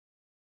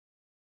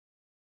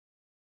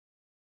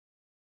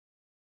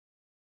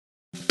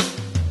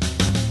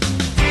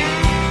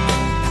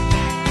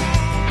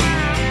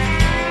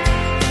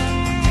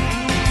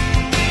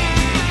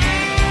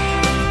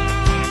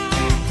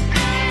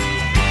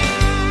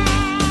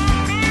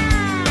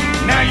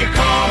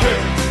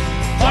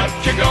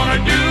gonna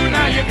do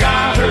now you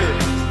got her?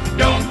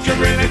 Don't you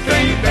really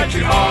think that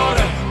you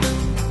oughta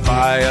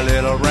buy a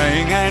little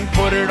ring and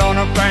put it on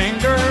her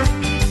finger?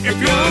 If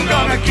you're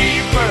gonna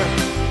keep her,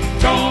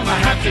 gonna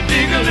have to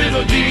dig a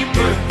little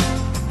deeper.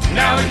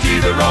 Now it's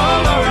either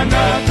all or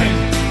nothing.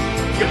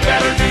 You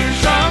better do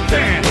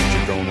something.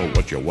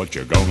 What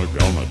you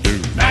gonna do?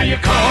 Now you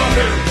caught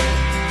her.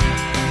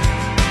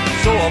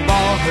 So I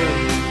bought her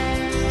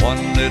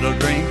one little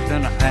drink,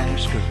 then I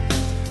asked her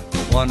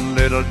for one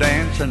little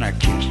dance, and I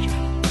kissed her.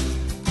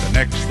 The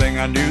next thing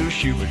I knew,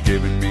 she was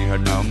giving me her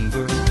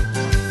number.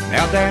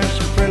 Now there's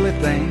some frilly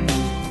things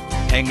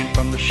hanging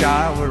from the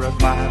shower of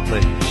my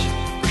place.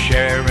 We're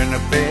sharing a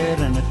bed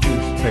and a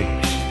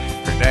toothpaste.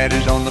 Her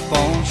daddy's on the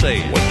phone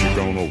saying, what you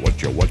gonna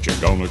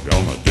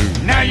do?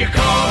 Now you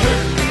caught her.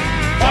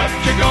 What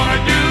you gonna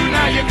do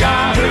now you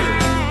got her?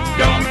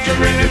 Don't you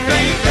really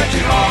think that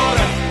you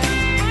oughta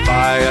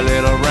buy a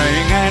little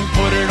ring and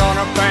put it on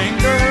her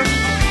finger?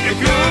 If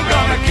you're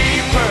gonna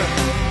keep her,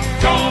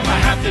 gonna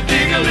have to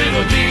dig a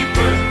little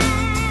deeper.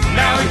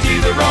 Now it's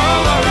either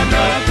all or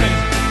nothing.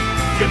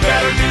 You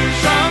better do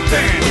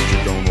something.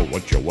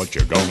 What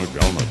you gonna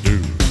do?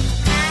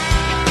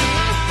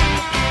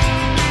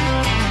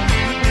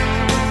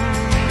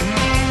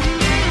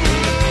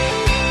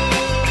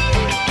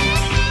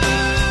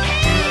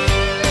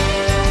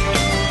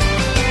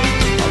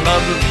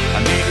 I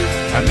need her.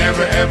 I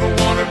never ever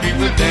want to be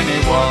with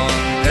anyone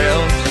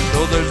else. So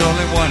there's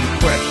only one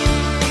question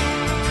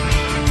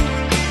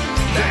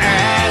to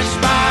ask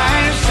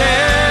myself.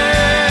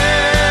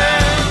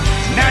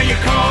 Now you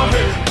call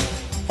her.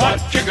 What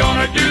you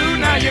gonna do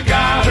now you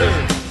got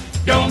her?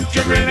 Don't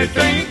you really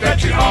think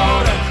that you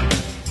oughta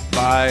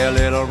buy a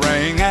little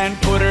ring and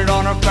put it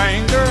on her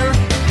finger?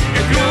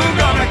 If you're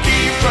gonna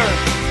keep her,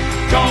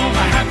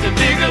 gonna have to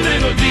dig a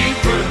little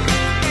deeper.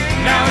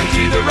 Now it's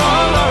either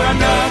all or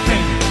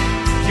nothing.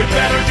 You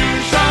better do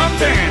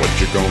something. What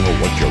you gonna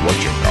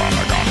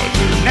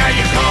do? Now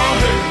you call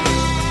her.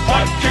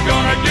 What you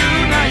gonna do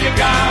now you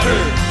got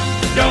her?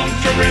 Don't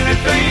you really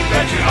think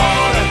that you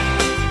oughta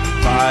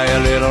buy a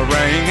little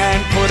ring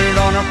and put it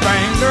on her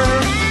finger?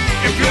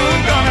 If you're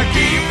gonna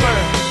keep her,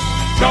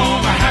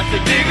 gonna have to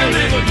dig a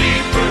little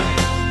deeper.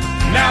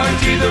 Now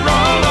it's either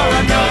all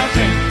or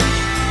nothing.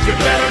 You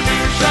better do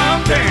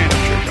something.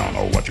 What you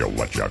gonna do?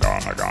 What you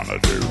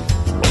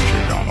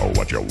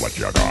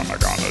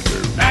gonna do?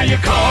 Now you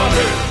call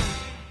her.